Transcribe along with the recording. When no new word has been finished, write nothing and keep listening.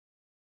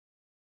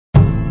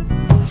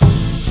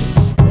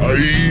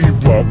Ahí,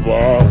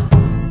 papá.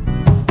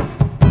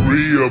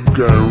 Re-Up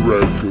Gang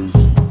Records.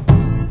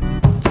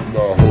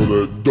 Now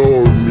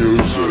jodedor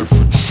music.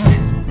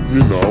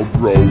 You know,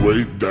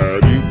 Broadway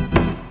Daddy.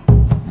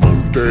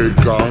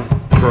 Manteca,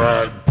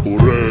 crack,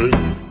 puré.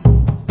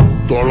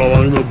 Toda la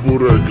vaina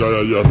puré que hay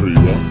allá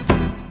arriba.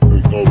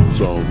 En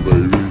Uptown,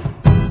 baby.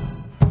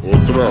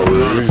 Otra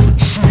vez.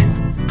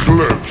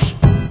 Clipse.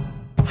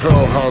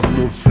 Hell have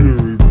no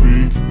fury, B.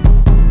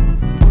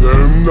 Let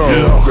him know,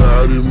 yeah.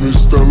 Daddy,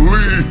 Mr.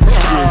 Lee.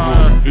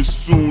 As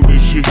soon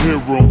as you hear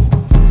him,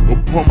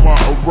 upon my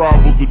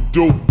arrival, the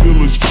dope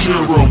dealers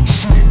cheer him.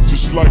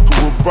 Just like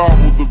a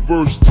revival, the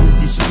verse tends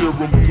to steer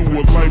him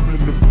through a life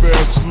in the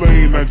fast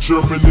lane. I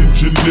German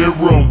engineer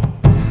him.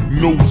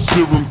 No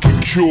serum can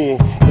cure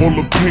all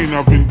the pain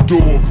I've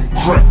endured. From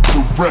crack to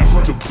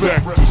rap to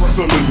back to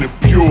selling it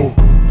pure.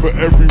 For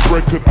every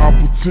record I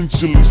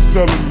potentially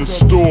sell in the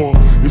store,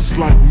 it's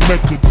like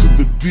Mecca to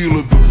the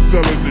dealer that's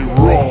selling it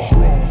raw.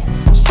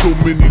 So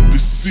many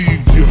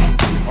deceive ya,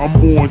 I'm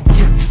more in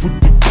touch with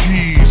the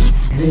keys.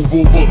 Move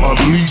over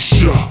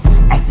Alicia,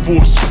 I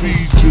force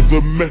feed you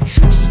the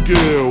metric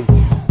scale.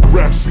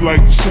 Raps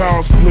like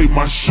child's play,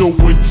 my show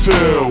and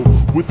tell.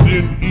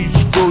 Within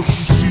each verse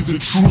you see the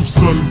truths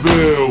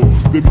unveil.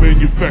 They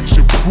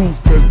manufacture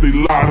proof as they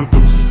lie to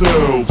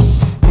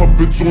themselves.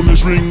 Puppets on the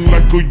string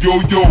like a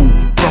yo-yo,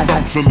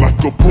 bouncing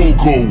like a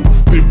pogo.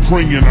 They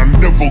praying I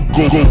never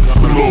go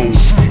slow.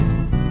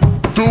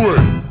 Do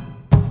it!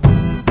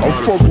 I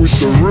fuck with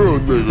the real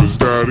niggas,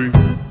 daddy.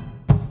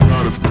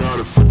 Got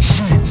it for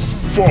cheap.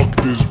 Fuck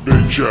this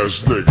bitch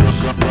ass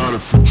niggas. Got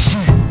it for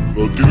cheap.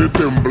 Lo tiene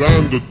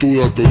temblando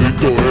tú a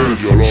todito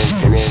ellos,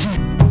 loco.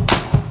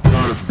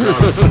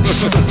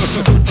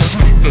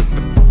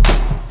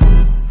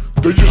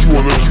 They just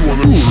wanna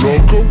do,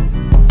 loco.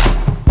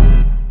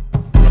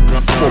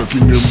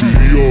 Fucking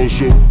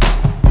envidioso.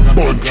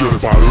 Bunch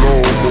of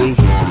palomos.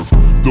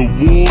 The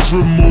walls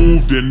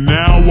removed and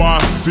now I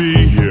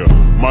see.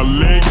 My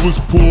leg was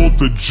pulled,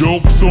 the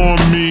joke's on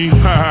me.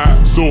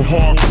 So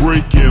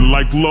heartbreaking,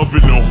 like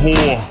loving a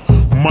whore.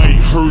 Might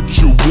hurt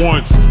you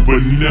once,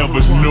 but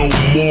never no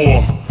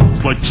more.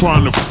 It's like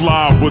trying to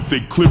fly, but they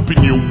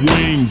clipping your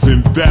wings.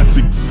 And that's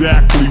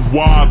exactly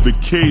why the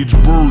cage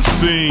bird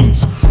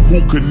sings.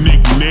 Who could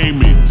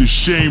nickname it? The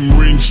shame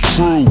rings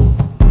true.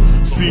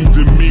 Seems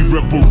to me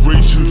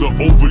reparations are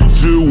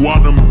overdue. I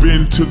done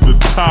been to the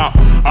top,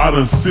 I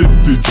done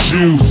sipped the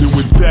juice. And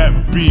with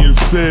that being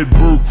said,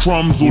 bird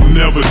crumbs will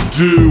never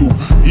do.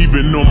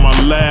 Even on my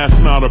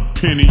last, not a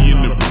penny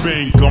in the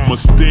bank, I'ma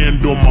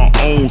stand on my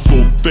own,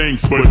 so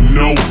thanks, but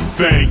no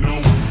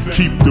thanks.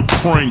 Keep the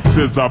pranks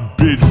as I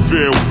bid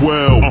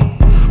farewell.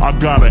 I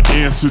got an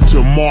answer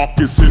to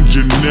Marcus and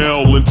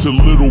Janelle, and to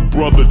little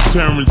brother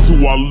Terrence,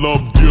 who I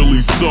love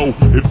dearly. So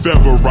if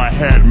ever I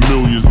had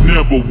millions,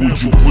 never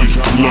would you push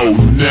low,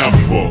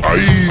 never.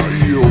 Ay,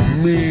 Dios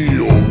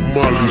mío,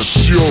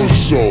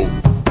 malicioso.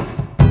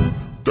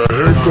 The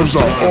handcuffs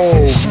are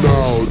off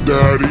now,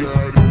 daddy.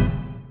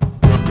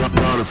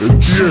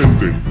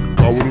 Entiende,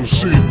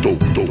 cabroncito.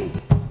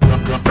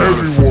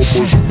 Everyone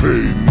must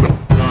pay now.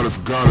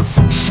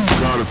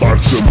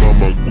 Parce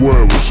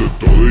mamacuevo ese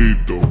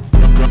todito.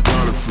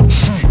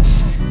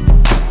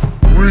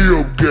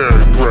 Re-Up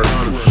Gang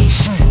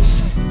Records.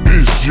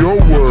 It's your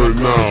word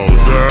now,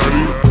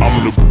 daddy. I'm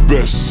the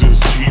best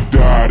since he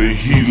died and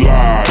he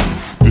lied.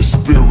 The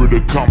spirit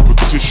of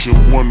competition,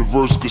 one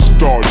verse could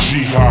start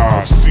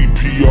jihad.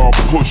 CPR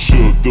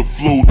pusher, the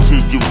flow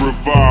tends to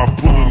revive.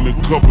 Pulling the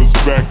covers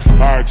back,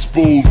 I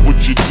expose what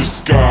you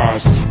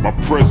disguise. My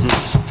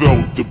presence is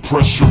felt, the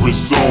pressure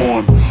is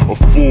on. A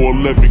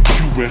 411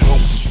 Cuban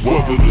helped us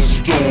weather the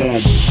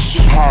storm.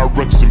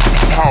 Pyrex and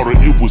powder,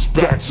 it was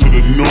back to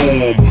the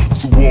norm.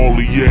 Through all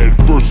the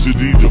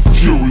adversity, the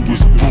fury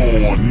was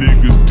born.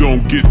 Niggas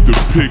don't get the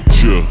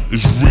picture,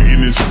 it's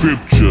written in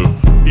scripture.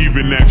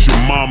 Even ask your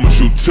mama,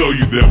 she'll tell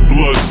you that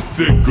blood's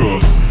thicker.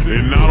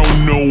 And I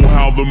don't know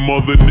how the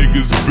mother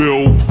niggas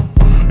build.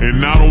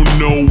 And I don't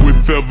know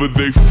if ever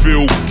they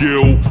feel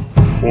guilt.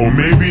 Or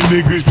maybe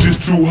niggas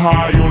just too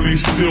high on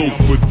these stills.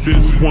 But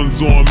this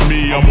one's on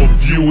me, I'ma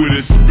view it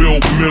as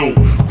spilled milk.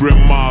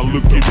 Grandma,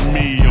 look at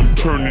me, I'm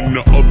turning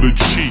the other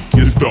cheek.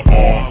 It's the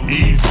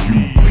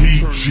R-E-U-P-G-A-N-G.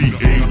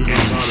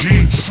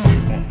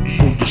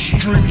 From the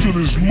street to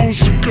this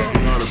música,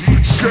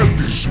 forget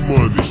these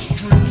monies.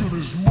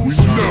 We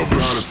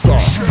never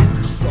stop.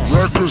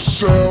 Record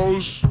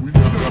sales,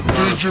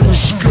 digital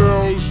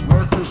scales,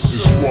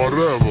 it's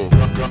whatever.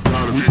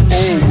 We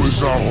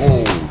always are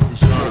home.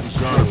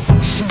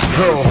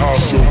 Hell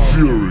has no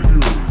fury.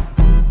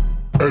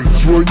 El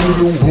sueño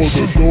de un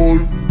jodedor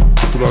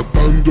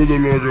tratando de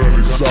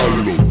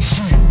localizarlo.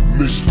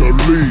 Mr.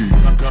 Lee.